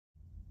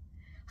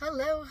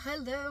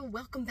Hello,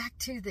 welcome back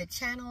to the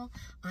channel.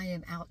 I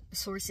am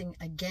outsourcing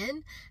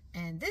again,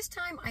 and this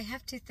time I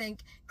have to thank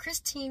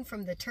Christine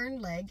from the Turned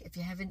Leg. If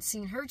you haven't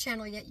seen her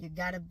channel yet, you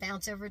gotta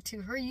bounce over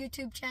to her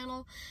YouTube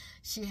channel.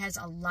 She has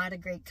a lot of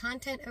great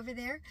content over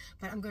there,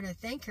 but I'm gonna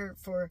thank her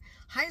for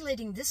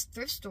highlighting this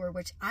thrift store,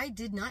 which I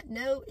did not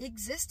know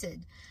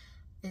existed.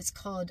 It's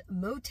called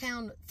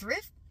Motown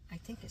Thrift. I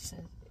think it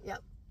says,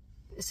 yep.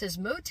 It says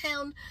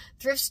Motown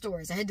Thrift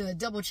Stores. I had to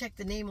double check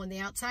the name on the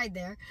outside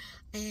there.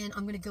 And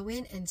I'm going to go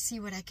in and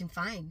see what I can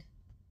find.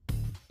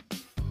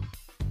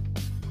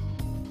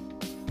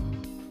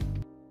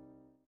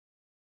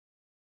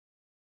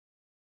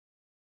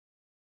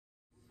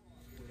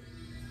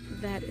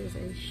 That is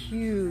a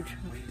huge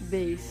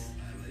vase.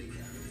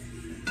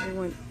 I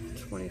want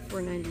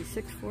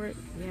 $24.96 for it.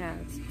 Yeah,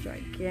 it's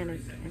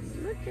gigantic.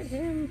 And look at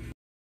him.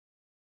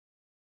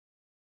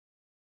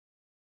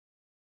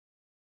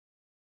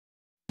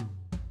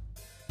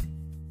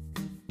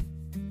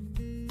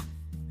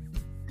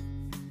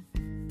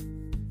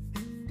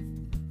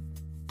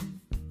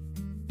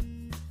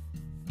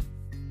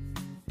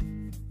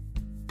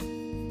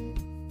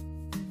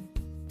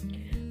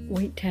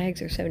 White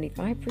tags are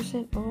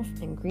 75% off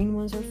and green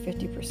ones are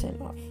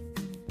 50% off.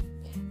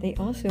 They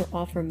also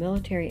offer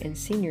military and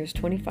seniors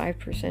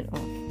 25% off.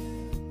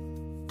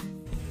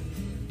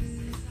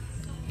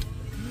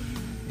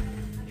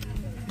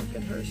 Look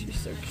at her, she's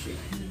so cute.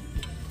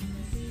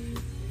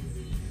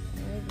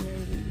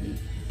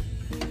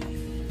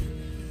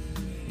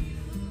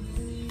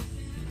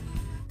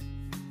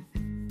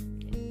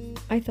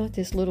 I thought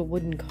this little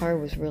wooden car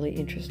was really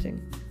interesting.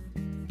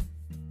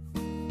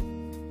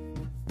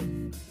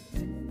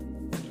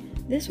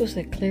 This was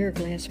a clear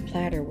glass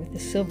platter with the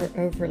silver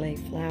overlay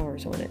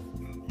flowers on it.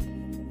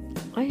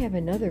 I have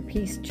another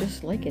piece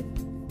just like it.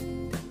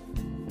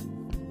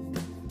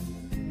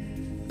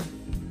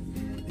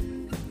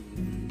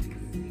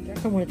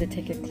 I wanted to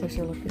take a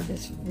closer look at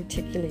this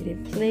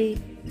reticulated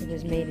plate. It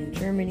was made in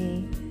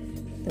Germany.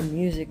 The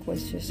music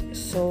was just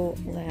so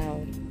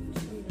loud.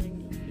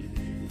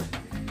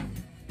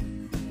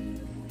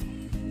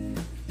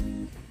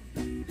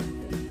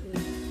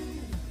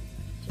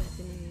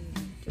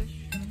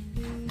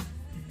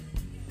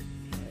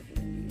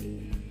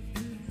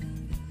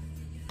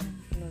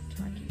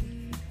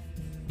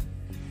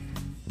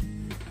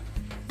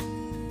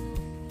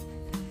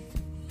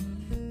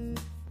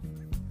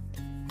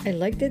 I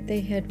liked that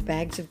they had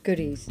bags of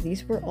goodies.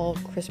 These were all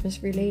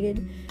Christmas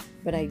related,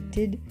 but I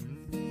did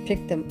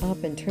pick them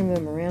up and turn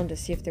them around to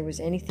see if there was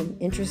anything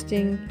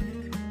interesting.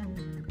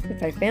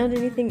 If I found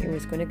anything, it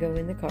was going to go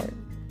in the cart.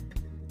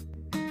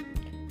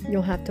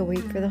 You'll have to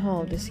wait for the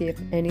haul to see if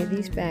any of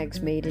these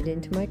bags made it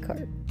into my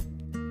cart.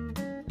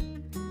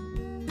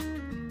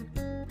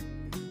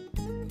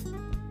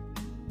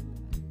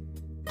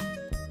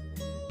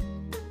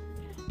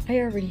 I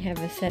already have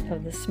a set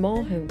of the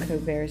small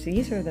Homco bears.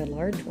 These are the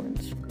large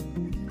ones.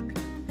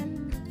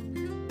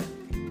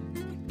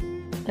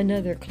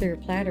 Another clear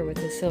platter with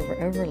a silver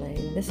overlay.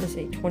 This is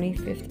a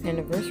 25th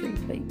anniversary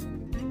plate.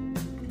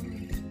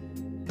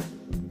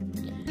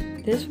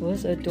 This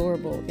was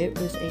adorable. It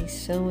was a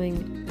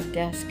sewing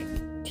desk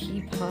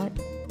teapot.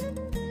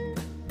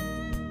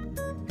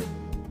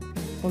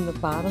 On the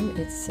bottom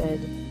it said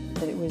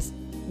that it was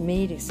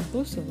made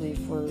exclusively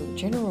for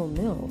General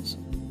Mills.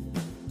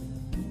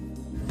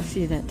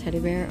 See that teddy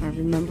bear? I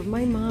remember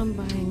my mom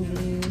buying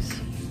these.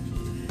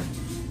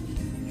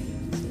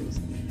 This is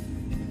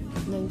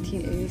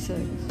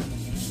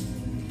 1986.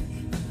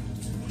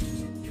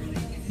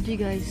 Do you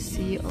guys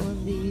see all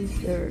of these?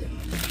 They're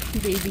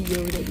Baby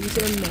Yoda. These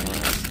are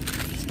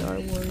masks. Star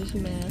Wars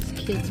masks.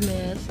 Kids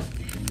masks.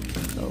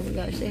 Oh my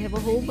gosh, they have a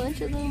whole bunch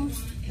of them.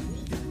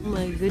 Oh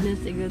my goodness,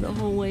 they go the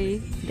whole way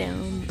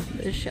down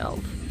the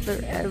shelf.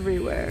 They're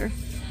everywhere.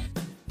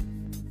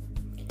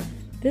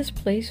 This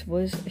place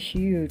was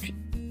huge.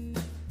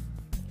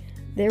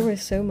 There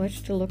was so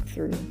much to look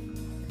through.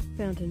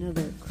 Found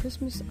another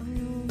Christmas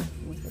aisle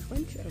with a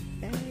bunch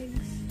of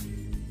bags.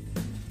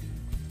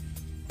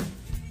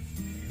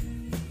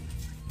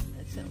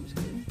 That sounds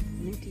good.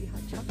 Minty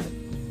hot chocolate.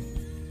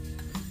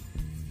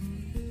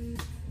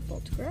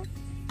 Photograph.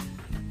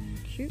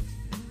 Cute.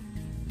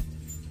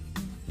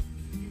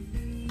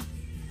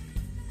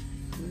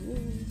 Ooh,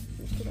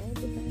 look at all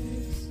the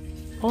bags.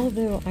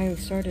 Although I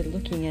started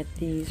looking at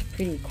these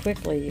pretty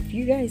quickly, if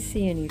you guys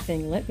see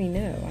anything, let me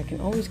know. I can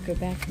always go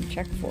back and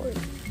check for it.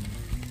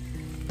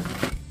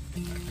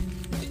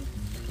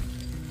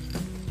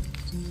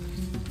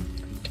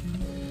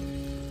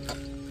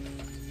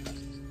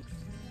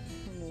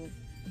 I'm going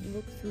to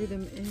look through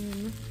them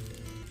and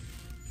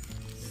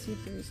see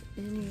if there's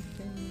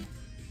anything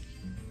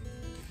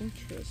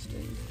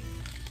interesting.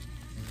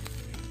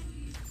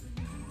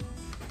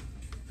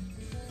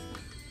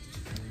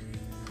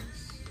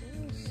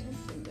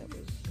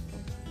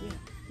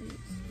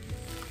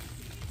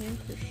 Hand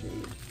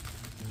crocheted.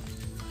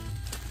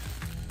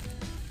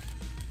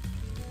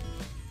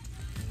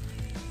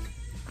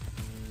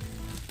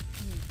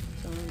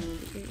 So I'm going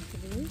to get to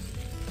these.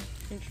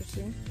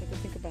 Interesting. I have to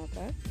think about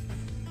that.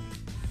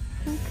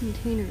 Whole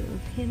container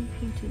of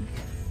hand-painted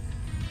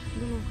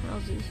little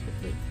houses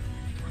with like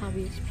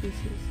hobbyist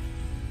pieces.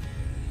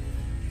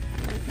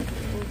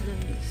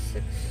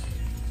 96.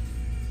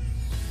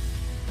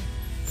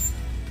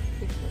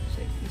 It looks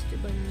like Easter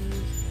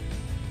bunnies.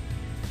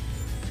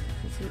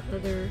 And some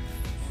other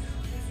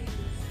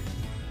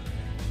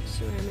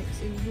ceramics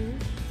in here.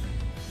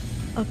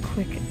 A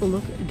quick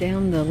look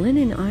down the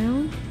linen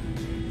aisle.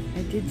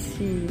 I did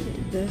see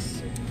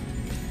this,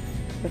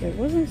 but I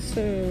wasn't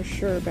so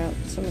sure about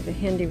some of the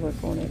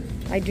handiwork on it.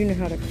 I do know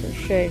how to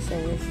crochet, so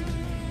I was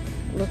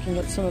looking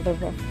at some of the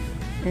rough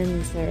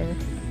ends there.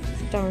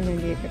 It's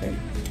 $1.98, but I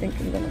think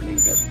I'm gonna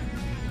leave it.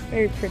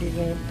 Very pretty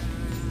though.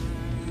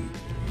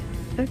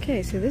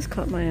 Okay, so this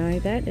caught my eye.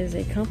 That is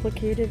a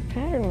complicated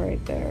pattern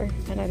right there,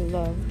 and I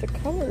love the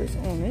colors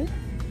on it.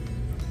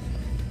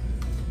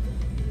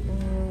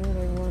 And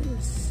I want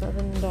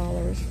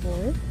 $7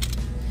 for it.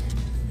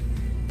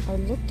 I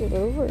looked it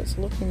over. It's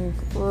looking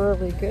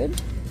really good.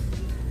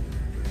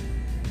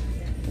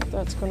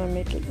 That's going to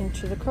make it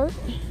into the cart.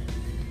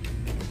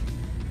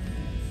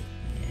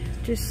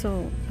 Just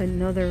saw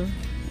another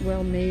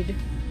well-made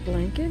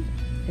blanket.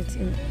 It's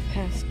in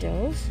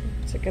pastels.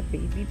 It's like a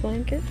baby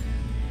blanket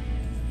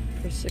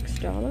for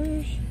 $6.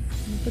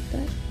 I'll put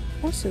that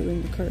also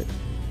in the cart.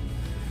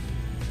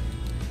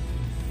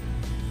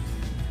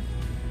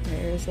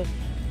 There's a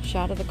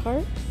shot of the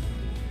cart.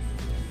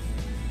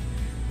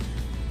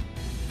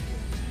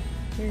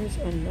 Here's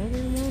another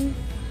one.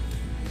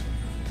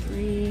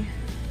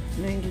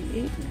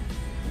 $3.98.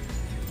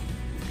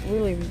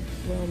 Really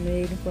well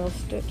made, well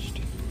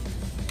stitched.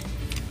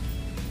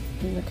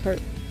 In the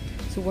cart.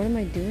 So what am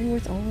I doing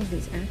with all of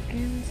these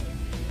afghans?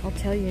 I'll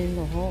tell you in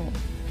the haul.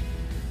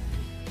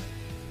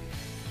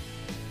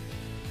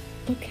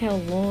 Look how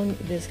long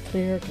this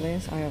clear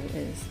glass aisle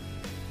is.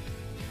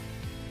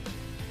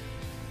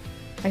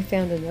 I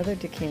found another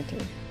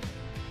decanter.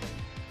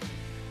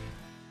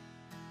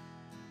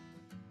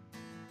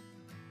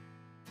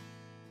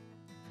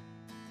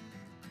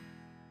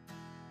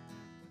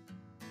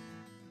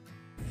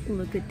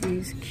 Look at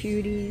these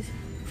cuties,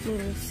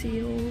 little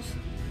seals.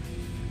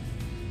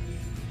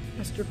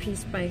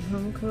 Masterpiece by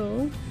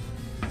Homco.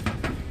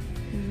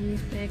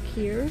 And back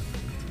here.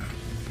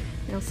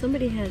 Now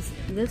somebody has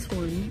this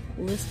one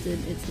listed.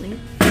 It's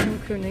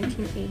Homco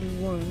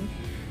 1981.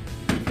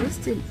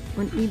 Listed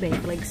on eBay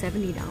for like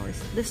 $70.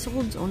 The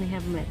solds only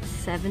have them at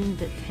 $7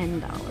 to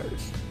 $10.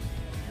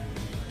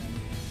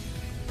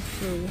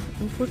 So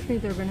unfortunately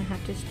they're gonna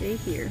have to stay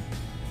here.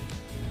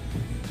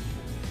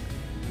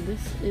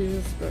 This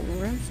is the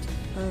rest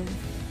of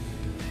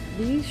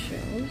these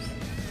shelves.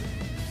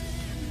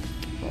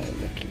 Oh,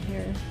 looky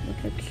here. Look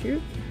how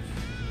cute.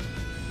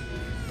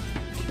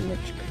 Too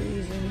much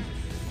crazy.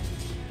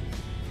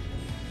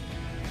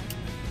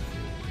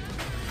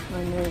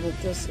 I know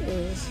that this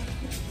is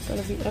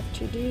going to be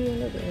FTD,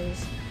 and it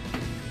is.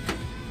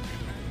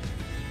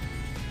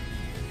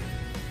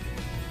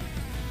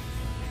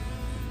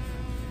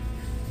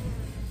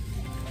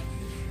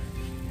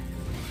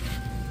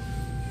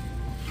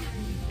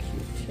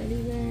 Cute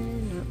teddy bear,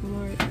 not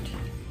marked.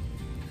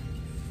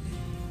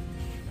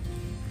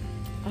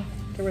 Oh,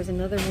 there was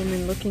another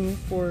woman looking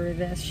for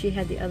this. She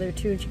had the other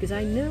two, and she goes,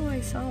 I know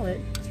I saw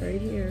it. It's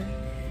right here.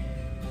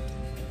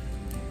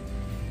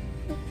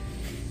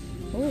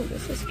 Oh,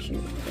 this is cute.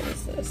 What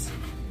is this?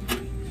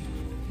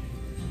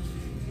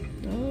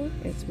 Oh,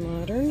 it's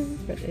modern,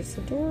 but it's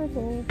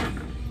adorable.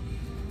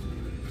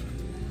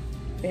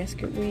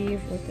 Basket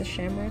weave with the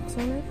shamrocks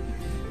on it.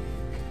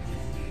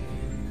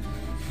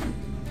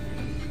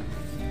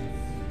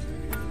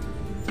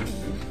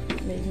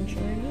 Made in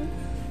China.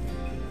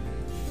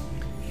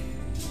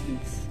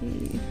 Let's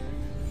see.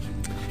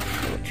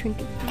 Little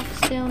trinket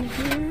box down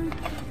here.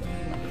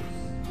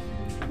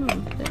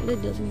 That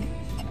lid doesn't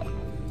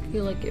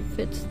feel like it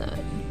fits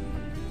that.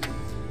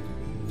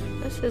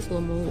 That says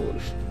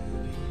Limoges.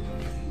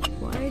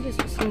 Why does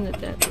it seem that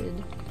that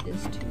lid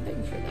is too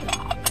big for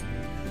that?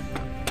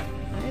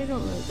 I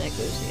don't know if that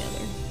goes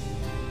together.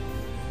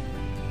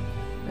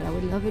 But I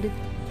would love it if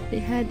they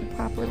had the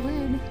proper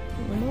lid.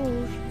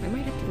 Limoges. I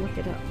might have to look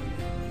it up.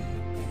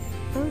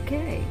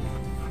 Okay.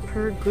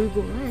 Per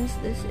Google Lens,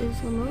 this is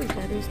Limoges.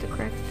 That is the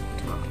correct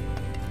top.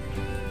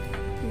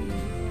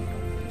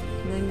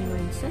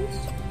 99 cents.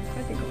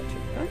 I think I'll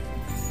check that.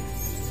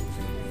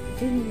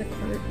 In the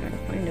cart, gotta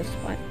find a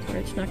spot where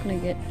it's not gonna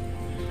get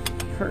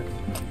hurt.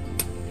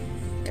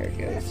 There it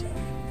goes.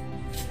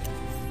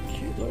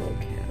 Cute little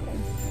cow.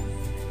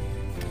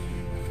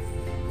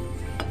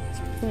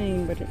 It's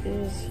plain, but it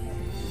is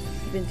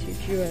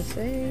vintage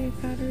USA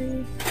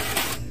pottery.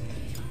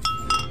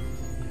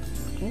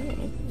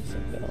 Oh, it's a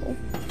bell.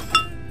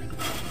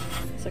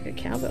 It's like a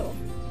cowbell.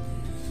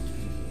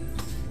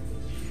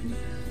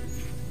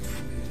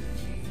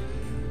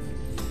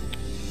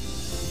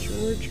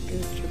 George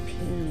Good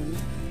Japan.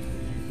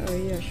 Oh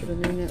yeah, I should have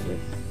known that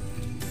with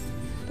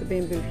the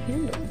bamboo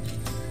handle.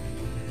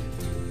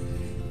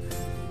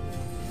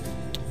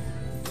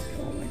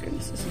 Oh my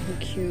goodness, isn't he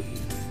cute?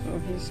 Oh,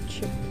 he's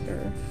chipped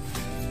there.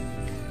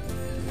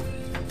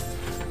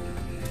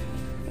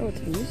 Oh, it's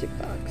a music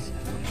box.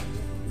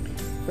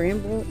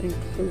 Bramble and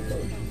Clover.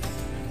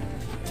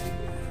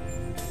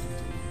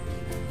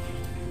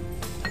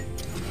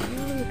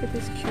 Oh, look at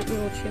this cute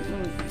little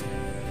chipmunk.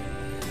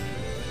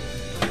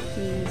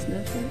 He's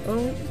nothing.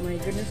 Oh my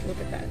goodness,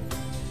 look at that.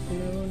 No,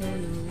 no, no.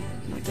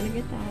 I'm not gonna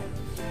get that.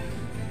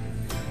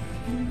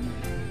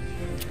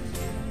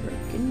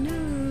 Broken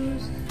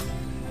nose.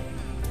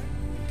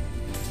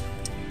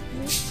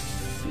 Let's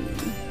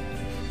see.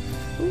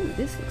 Ooh,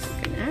 this looks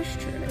like an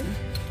ashtray.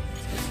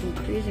 It's got some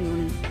phrasing on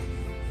it.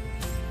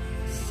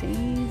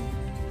 Save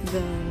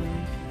the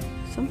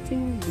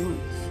something once. I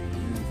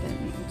don't know what that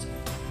means.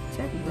 Is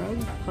that rug?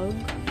 Hug?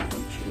 I'm not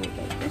sure what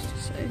that's supposed to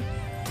say.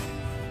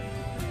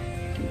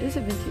 It is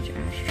a vintage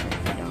ashtray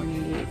for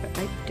 $1.98, but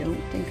I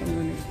don't think I'm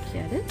going to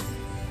get it.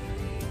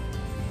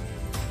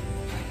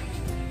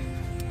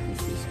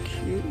 This is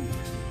cute.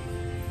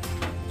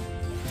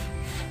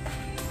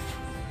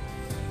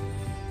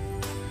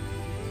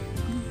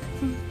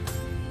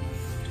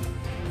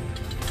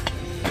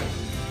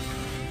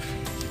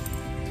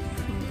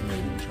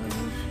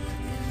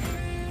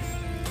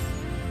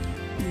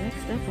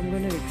 Next up, I'm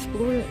going to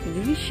explore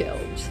these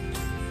shelves.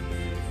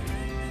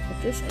 At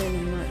this end,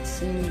 I'm not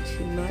seeing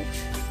too much,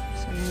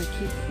 so I'm going to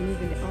keep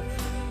moving it up.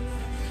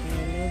 I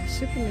love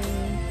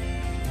Superman.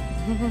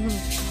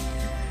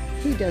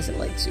 Who doesn't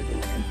like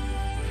Superman?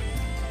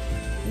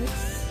 Let's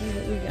see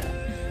what we got.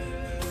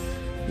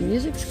 The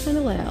music's kind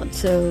of loud,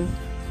 so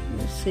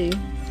we'll see.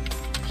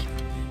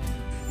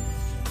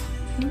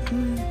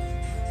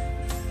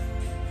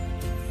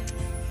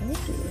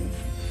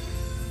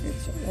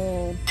 It's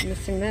all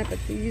missing that, but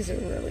these are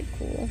really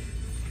cool.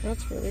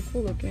 That's really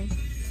cool looking.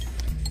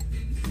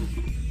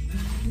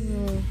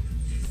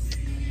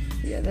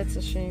 Yeah, that's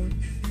a shame.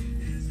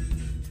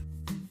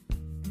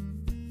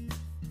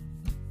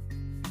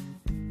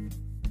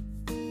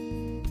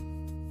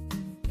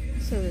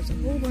 So there's a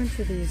whole bunch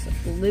of these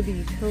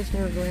Libby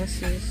Pilsner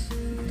glasses,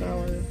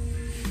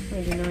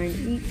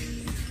 $1.99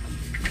 each.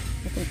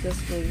 I think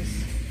this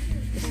is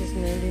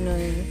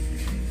 99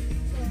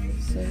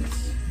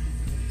 cents,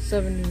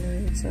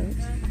 79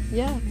 cents.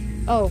 Yeah.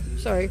 Oh,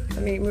 sorry.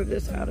 Let me move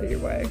this out of your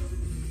way.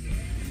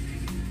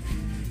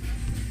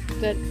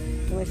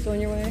 Am I still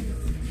in your way?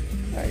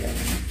 Oh yeah,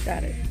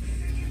 got it.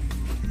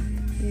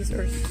 These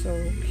are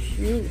so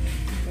cute.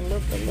 I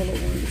love the little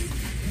ones.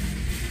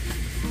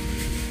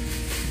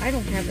 I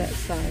don't have that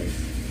size.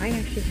 I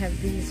actually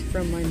have these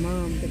from my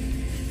mom,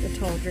 the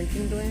tall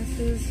drinking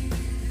glasses.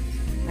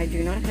 I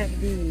do not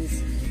have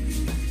these.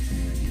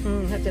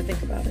 I'll have to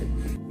think about it.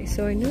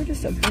 So I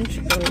noticed a bunch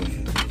of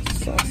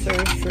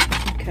saucers for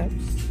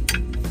teacups.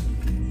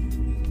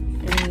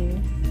 And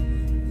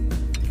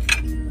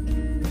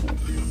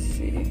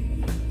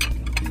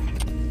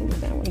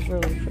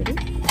really pretty.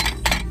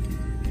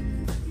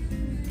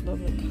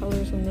 Love the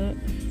colors on that.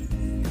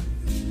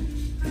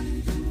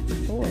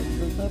 Oh, I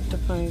would love to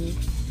find,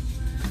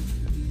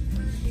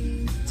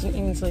 it's an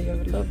Ainsley, I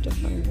would love to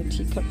find the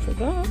teacup for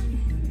that.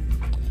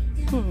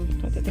 I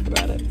have to think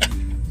about it.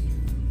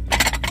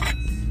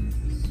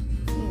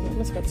 That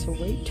one's got some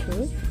weight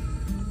to it.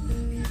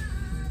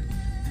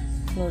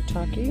 More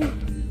tacky. Oh,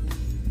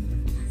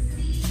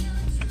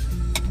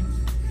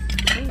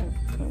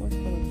 that one's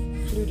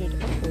kind of fluted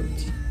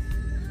upwards.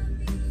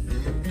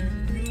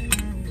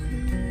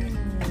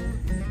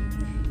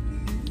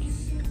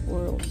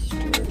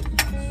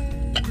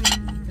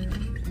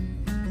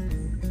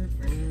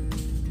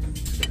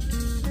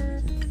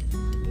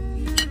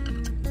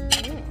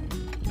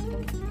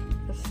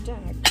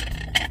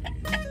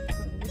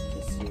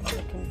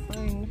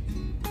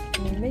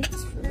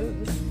 Mates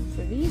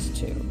for these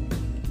two.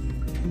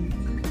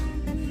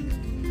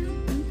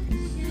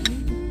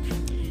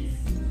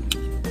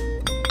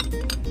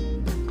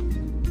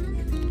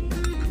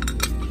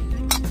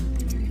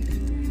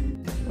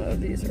 Oh,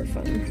 these are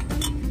fun.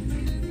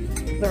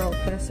 They're all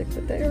plastic,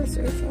 but they are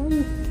so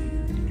fun.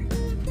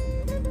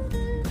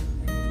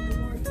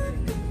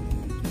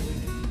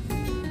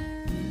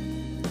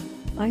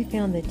 I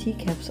found the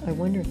teacups. I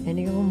wonder if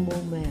any of them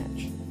will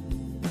match.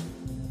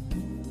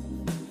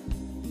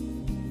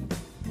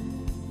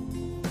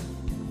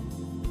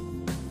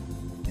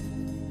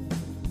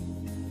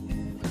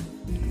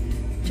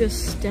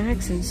 Just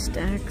stacks and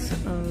stacks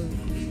of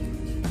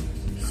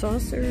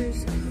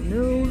saucers,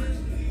 no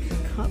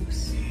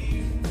cups.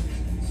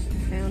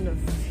 Found a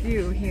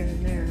few here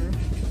and there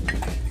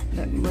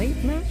that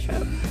might match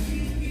up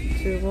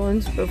to the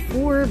ones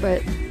before,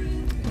 but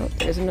oh,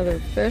 there's another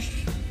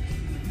fish.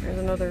 There's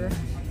another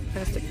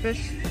plastic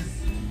fish.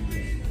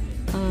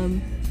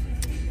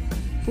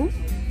 Ooh,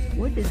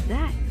 what is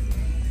that?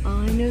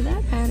 I know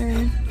that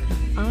pattern.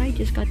 I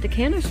just got the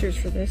canisters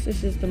for this.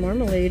 This is the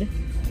marmalade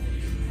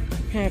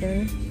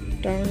pattern,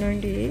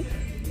 $1.98.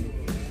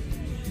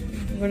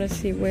 I'm gonna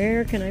see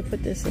where can I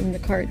put this in the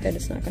cart that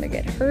it's not gonna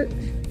get hurt.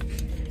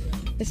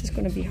 This is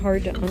gonna be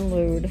hard to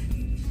unload.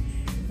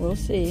 We'll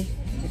see.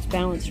 It's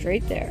balanced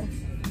right there.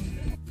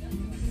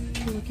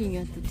 Looking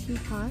at the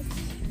teapots.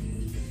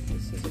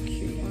 This is a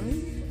cute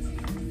one.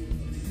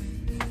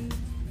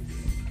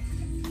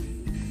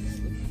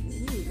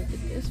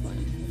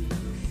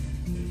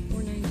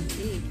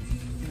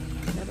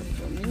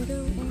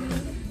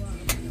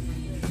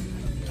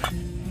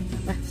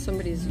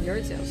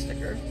 yard sale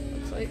sticker,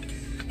 looks like.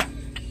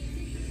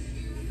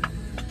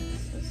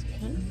 This is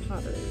Kent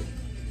Pottery.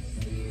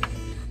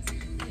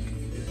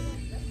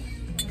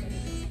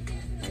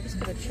 I just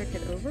gotta check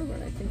it over,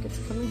 but I think it's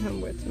coming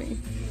home with me.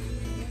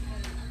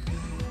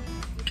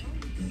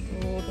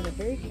 And we're gonna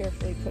very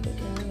carefully put it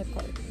in the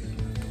cart.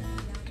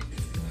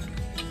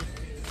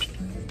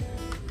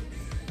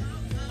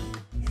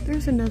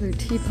 There's another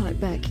teapot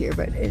back here,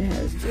 but it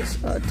has just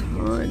a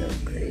ton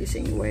of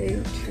grazing,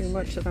 way too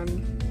much that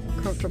I'm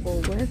comfortable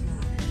with.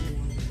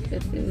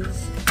 It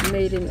is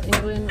made in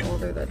England,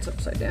 although that's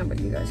upside down, but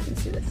you guys can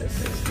see that this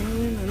is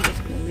England. I'm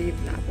just going to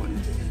leave that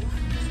one.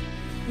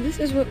 This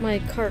is what my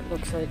cart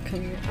looks like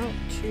coming out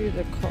to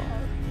the car.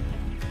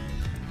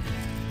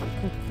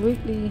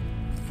 Completely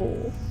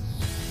full.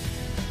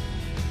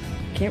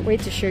 Can't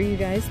wait to show you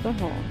guys the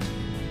haul.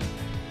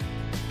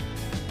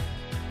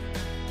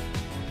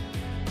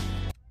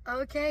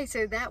 Okay,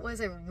 so that was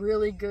a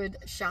really good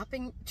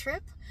shopping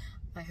trip.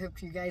 I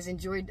hope you guys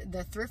enjoyed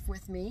the thrift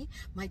with me.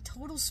 My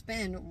total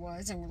spend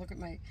was, and we'll look at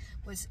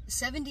was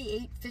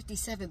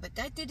 $78.57, but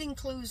that did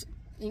include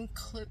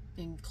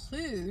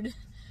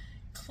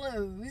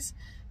clothes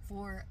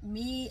for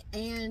me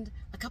and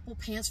a couple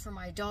pants for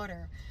my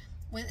daughter.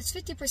 When it's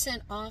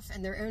 50% off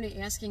and they're only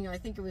asking, I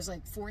think it was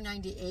like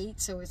 $4.98,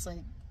 so it's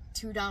like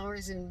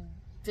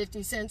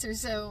 $2.50 or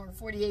so, or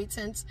 48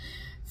 cents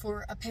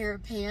for a pair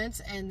of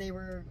pants, and they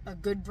were a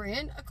good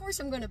brand. Of course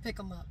I'm going to pick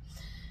them up.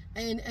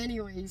 And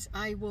anyways,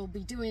 I will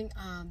be doing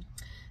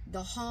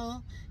the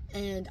haul,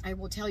 and I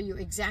will tell you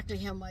exactly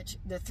how much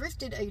the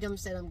thrifted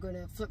items that I'm going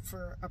to flip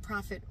for a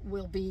profit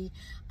will be,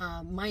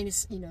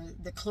 minus, you know,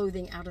 the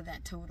clothing out of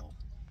that total.